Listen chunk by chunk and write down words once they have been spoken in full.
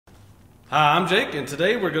Hi, I'm Jake, and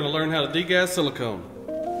today we're going to learn how to degas silicone.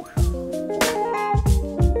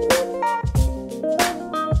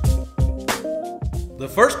 The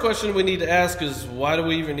first question we need to ask is, why do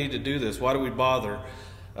we even need to do this? Why do we bother?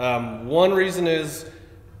 One reason is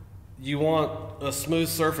you want a smooth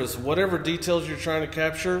surface. Whatever details you're trying to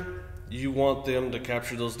capture, you want them to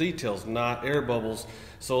capture those details, not air bubbles.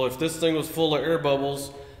 So if this thing was full of air bubbles,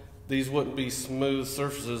 these wouldn't be smooth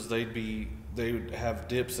surfaces. They would have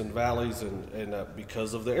dips and valleys and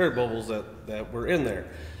because of the air bubbles that were in there.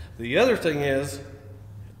 The other thing is,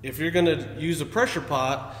 if you're going to use a pressure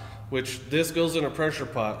pot, which this goes in a pressure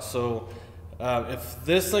pot, so if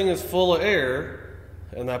this thing is full of air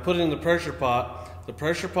and I put it in the pressure pot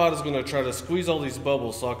is going to try to squeeze all these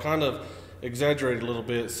bubbles. So I kind of exaggerate a little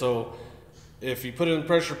bit. So if you put it in the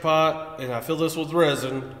pressure pot and I fill this with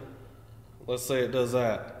resin, let's say it does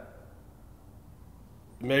that.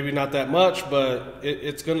 Maybe not that much, but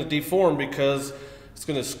it's going to deform because it's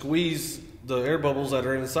going to squeeze the air bubbles that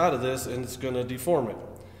are inside of this, and it's going to deform it.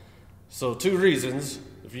 So two reasons.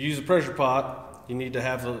 If you use a pressure pot, you need to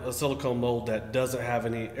have a silicone mold that doesn't have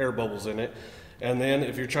any air bubbles in it. And then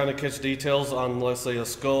if you're trying to catch details on, let's say, a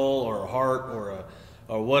skull or a heart or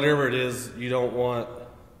whatever it is, you don't want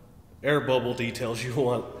air bubble details. You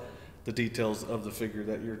want the details of the figure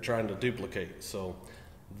that you're trying to duplicate. So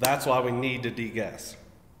that's why we need to degas.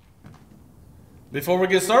 Before we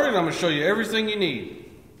get started, I'm going to show you everything you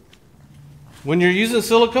need. When you're using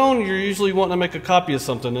silicone, you're usually wanting to make a copy of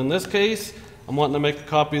something. In this case, I'm wanting to make a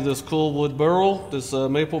copy of this cool wood burl, this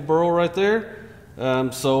maple burl right there.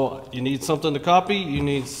 So you need something to copy. You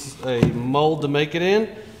need a mold to make it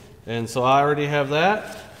in. And so I already have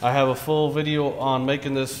that. I have a full video on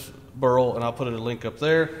making this burl, and I'll put a link up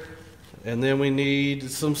there. And then we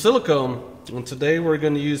need some silicone. And today we're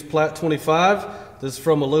going to use Plat 25. This is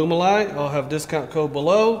from Alumilite. I'll have discount code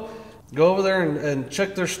below. Go over there and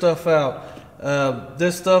check their stuff out.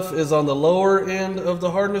 This stuff is on the lower end of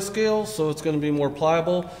the hardness scale, so it's going to be more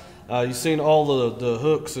pliable. You've seen all the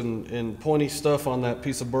hooks and pointy stuff on that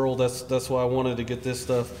piece of burl. That's why I wanted to get this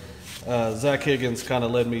stuff. Zach Higgins kind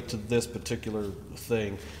of led me to this particular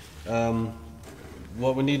thing.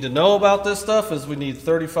 What we need to know about this stuff is we need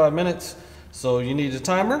 35 minutes. So you need a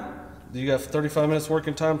timer. You got 35 minutes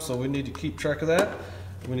working time, so we need to keep track of that.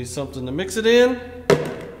 We need something to mix it in.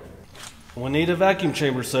 We need a vacuum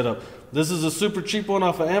chamber set up. This is a super cheap one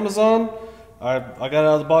off of Amazon. I got it out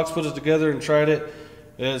of the box, put it together, and tried it.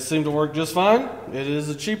 It seemed to work just fine. It is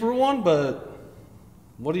a cheaper one, but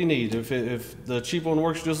what do you need? If the cheap one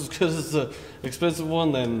works just as good as the expensive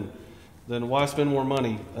one, then why spend more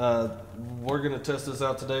money? We're going to test this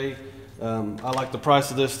out today. I like the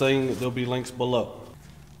price of this thing. There'll be links below.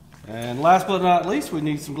 And last but not least, we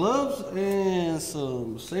need some gloves and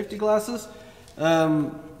some safety glasses.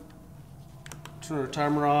 Turn our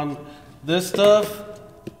timer on. This stuff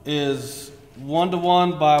is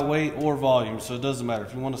 1-to-1 by weight or volume, so it doesn't matter.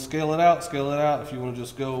 If you want to scale it out, scale it out. If you want to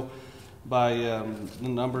just go by the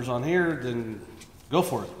numbers on here, then go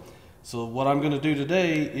for it. So what I'm going to do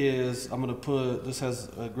today is I'm going to put, this has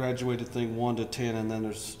a graduated thing 1 to 10, and then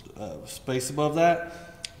there's space above that.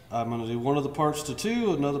 I'm going to do one of the parts to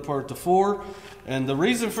 2, another part to 4, and the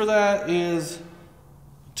reason for that is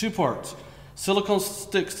 2 parts. Silicone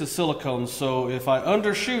sticks to silicone, so if I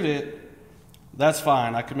undershoot it, that's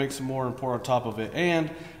fine. I can make some more and pour on top of it.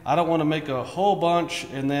 And I don't want to make a whole bunch,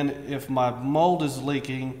 and then if my mold is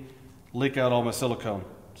leaking, leak out all my silicone.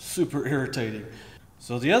 Super irritating.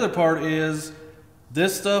 So the other part is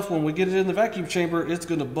this stuff, when we get it in the vacuum chamber, it's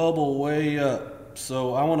going to bubble way up.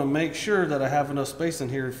 So I want to make sure that I have enough space in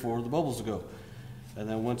here for the bubbles to go. And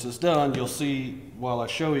then once it's done, you'll see while I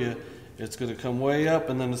show you, it's going to come way up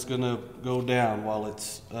and then it's going to go down while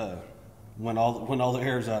it's when all the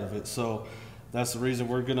air is out of it. So that's the reason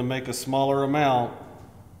we're going to make a smaller amount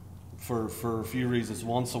for a few reasons.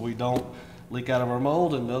 One, so we don't leak out of our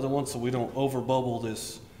mold, and the other one, so we don't over bubble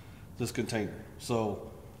this container.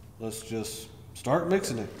 So let's just start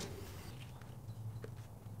mixing it.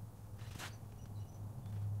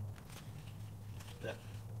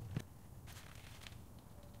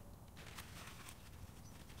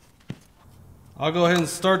 I'll go ahead and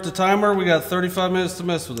start the timer. We got 35 minutes to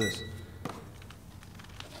mess with this.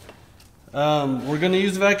 We're going to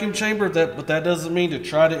use the vacuum chamber, but that doesn't mean to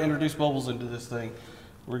try to introduce bubbles into this thing.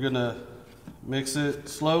 We're going to mix it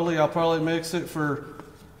slowly. I'll probably mix it for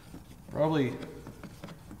probably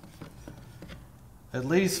at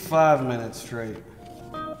least 5 minutes straight.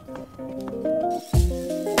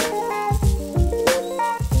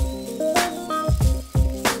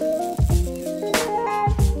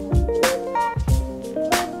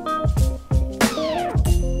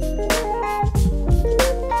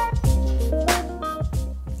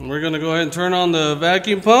 ahead and turn on the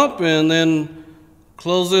vacuum pump and then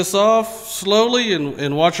close this off slowly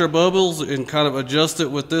and watch our bubbles and kind of adjust it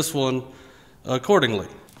with this one accordingly.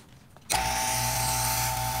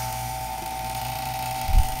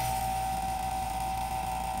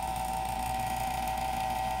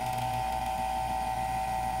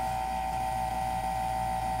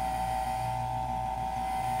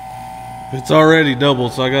 It's already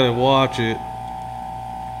doubled, so I gotta watch it.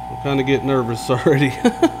 I'm kind of getting nervous already.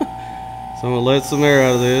 So I'm gonna let some air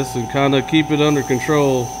out of this and kind of keep it under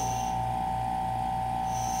control.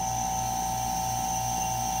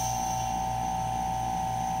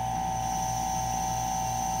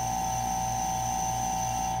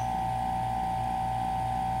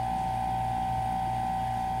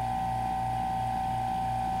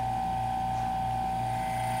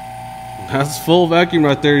 That's full vacuum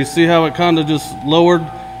right there. You see how it kind of just lowered?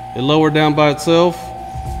 It lowered down by itself.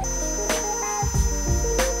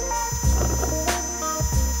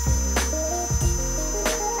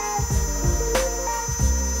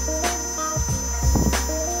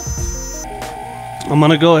 I'm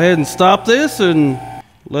gonna go ahead and stop this and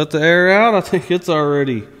let the air out. I think it's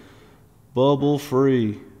already bubble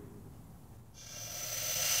free.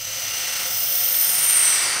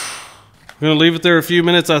 I'm gonna leave it there a few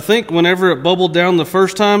minutes. I think whenever it bubbled down the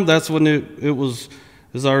first time, that's when it's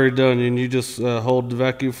already done, and you just hold the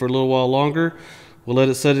vacuum for a little while longer. We'll let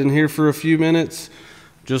it set in here for a few minutes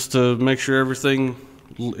just to make sure everything,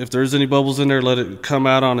 if there's any bubbles in there, let it come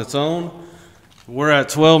out on its own. We're at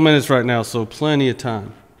 12 minutes right now, so plenty of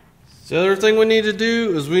time. The other thing we need to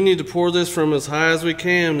do is we need to pour this from as high as we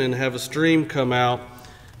can and have a stream come out.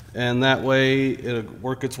 And that way it'll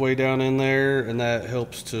work its way down in there, and that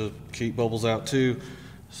helps to keep bubbles out too.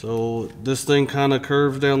 So this thing kind of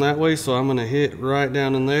curves down that way, so I'm gonna hit right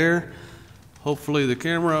down in there. Hopefully the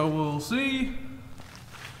camera will see.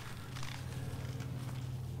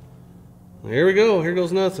 There we go, here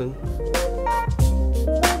goes nothing.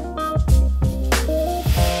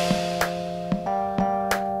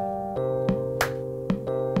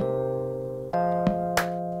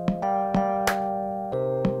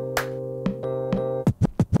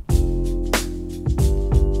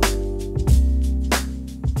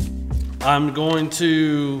 I'm going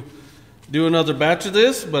to do another batch of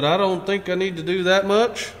this, but I don't think I need to do that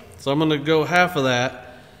much. So I'm going to go half of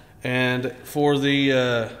that. And for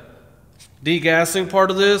the degassing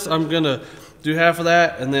part of this, I'm going to do half of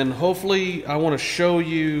that. And then hopefully I want to show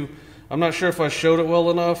you, I'm not sure if I showed it well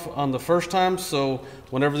enough on the first time. So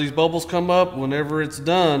whenever these bubbles come up, whenever it's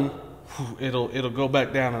done, it'll go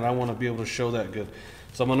back down, and I want to be able to show that good.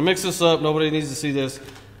 So I'm going to mix this up. Nobody needs to see this.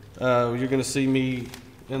 You're going to see me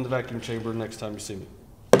in the vacuum chamber next time you see me.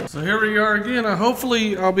 So here we are again.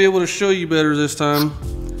 Hopefully I'll be able to show you better this time.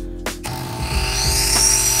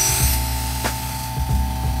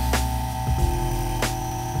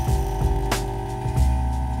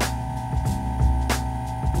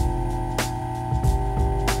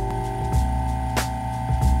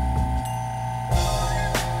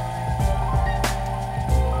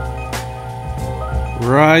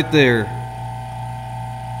 Right there.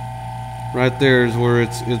 Right there is where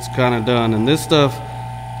it's kind of done. And this stuff,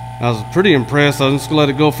 I was pretty impressed. I'm just gonna let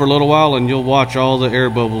it go for a little while, and you'll watch all the air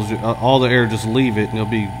bubbles, all the air just leave it, and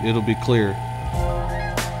it'll be clear.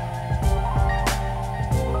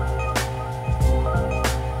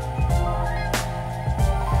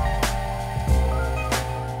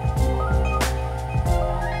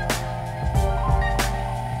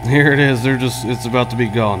 Here it is. It's about to be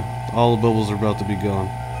gone. All the bubbles are about to be gone.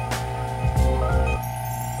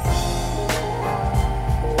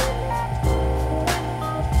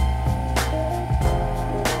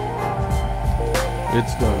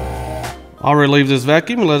 It's done. I'll relieve this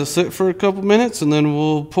vacuum and let it sit for a couple minutes, and then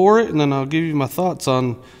we'll pour it, and then I'll give you my thoughts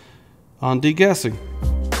on degassing.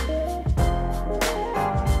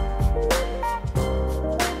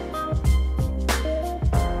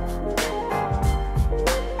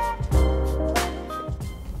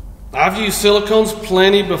 I've used silicones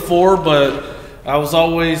plenty before, but I was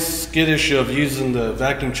always skittish of using the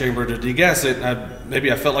vacuum chamber to degas it.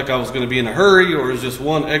 Maybe I felt like I was going to be in a hurry, or it was just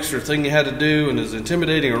one extra thing you had to do and it's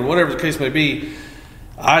intimidating, or whatever the case may be.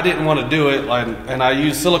 I didn't want to do it, and I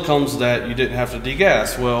used silicones that you didn't have to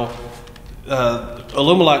degas. Well,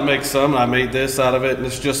 Alumilite makes some, and I made this out of it, and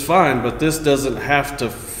it's just fine, but this doesn't have to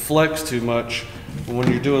flex too much. When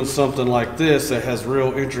you're doing something like this that has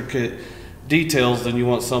real intricate details, then you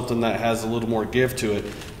want something that has a little more give to it.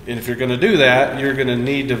 And if you're going to do that, you're going to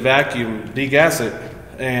need to vacuum degas it,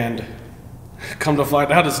 and come to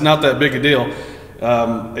find out it's not that big a deal.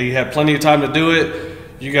 You have plenty of time to do it.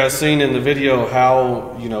 you guys seen in the video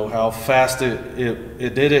how, you know, how fast it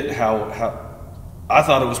did it, how I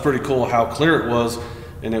thought it was pretty cool how clear it was,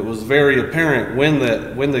 and it was very apparent when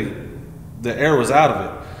the air was out of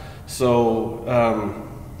it. So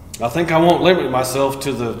I think I won't limit myself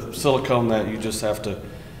to the silicone that you just have to,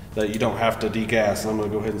 that you don't have to degas. I'm gonna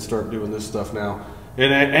go ahead and start doing this stuff now,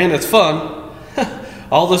 and it's fun.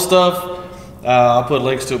 All this stuff, I'll put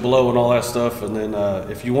links to it below and all that stuff. And then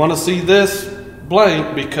if you want to see this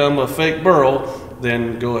blank become a fake burl,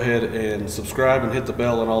 then go ahead and subscribe and hit the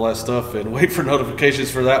bell and all that stuff, and wait for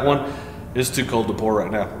notifications for that one. It's too cold to pour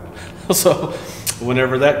right now. So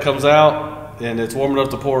whenever that comes out and it's warm enough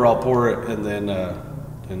to pour, I'll pour it, and then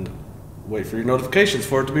and wait for your notifications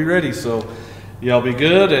for it to be ready. So y'all be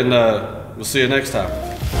good, and we'll see you next time.